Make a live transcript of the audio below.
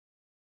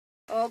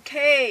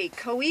Okay,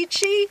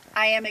 Koichi,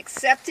 I am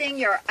accepting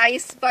your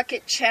ice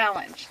bucket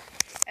challenge.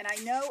 And I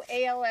know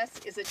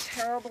ALS is a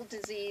terrible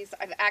disease.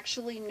 I've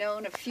actually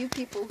known a few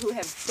people who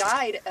have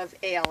died of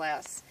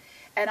ALS.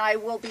 And I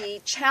will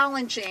be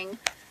challenging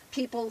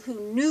people who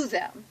knew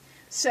them.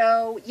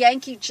 So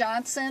Yankee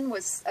Johnson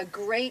was a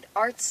great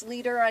arts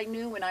leader I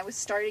knew when I was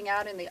starting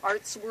out in the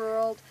arts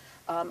world.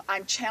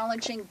 I'm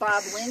challenging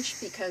Bob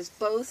Lynch because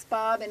both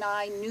Bob and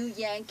I knew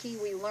Yankee.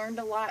 We learned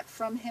a lot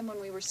from him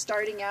when we were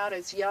starting out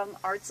as young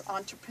arts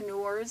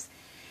entrepreneurs.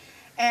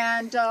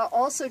 And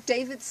also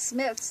David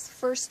Smith's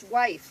first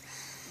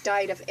wife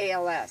died of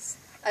ALS.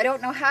 I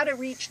don't know how to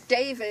reach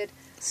David,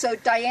 so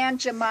Diane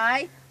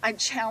Jamai, I'm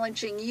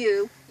challenging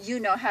you. You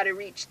know how to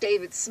reach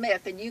David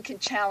Smith, and you can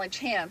challenge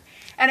him.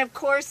 And of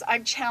course,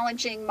 I'm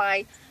challenging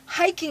my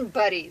hiking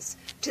buddies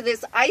to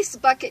this ice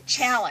bucket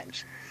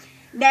challenge.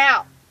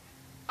 Now,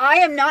 I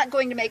am not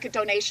going to make a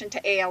donation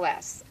to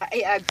ALS.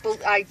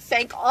 I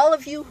thank all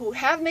of you who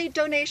have made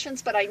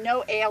donations, but I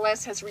know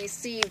ALS has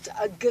received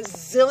a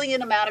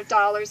gazillion amount of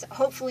dollars,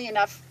 hopefully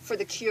enough for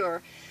the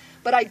cure.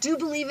 But I do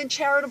believe in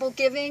charitable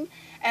giving,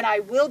 and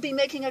I will be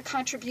making a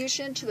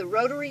contribution to the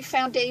Rotary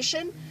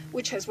Foundation,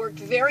 which has worked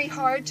very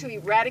hard to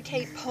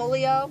eradicate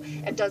polio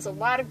and does a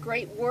lot of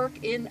great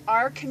work in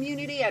our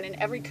community and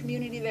in every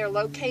community they're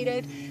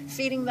located,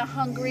 feeding the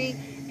hungry,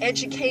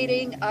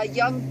 educating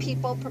young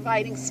people,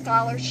 providing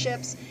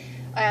scholarships,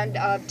 and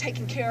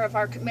taking care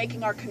of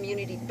making our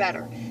community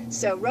better.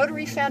 So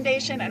Rotary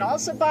Foundation and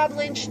also Bob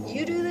Lynch,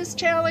 you do this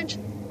challenge,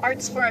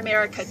 Arts for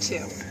America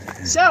too.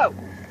 So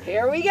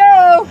here we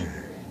go.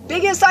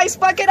 Biggest ice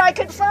bucket I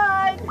could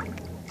find. Woo!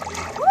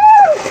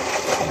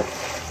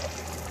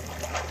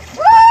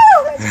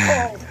 Woo! That's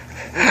cold.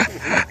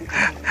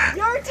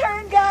 Your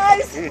turn,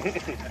 guys.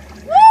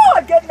 Woo!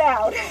 I'm getting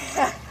out.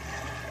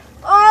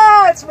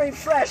 Oh, it's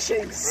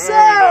refreshing.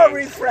 So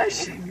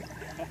refreshing.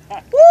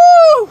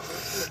 Woo!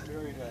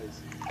 Very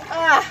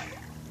nice.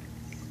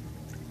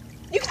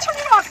 You can turn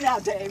it off now,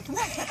 Dave.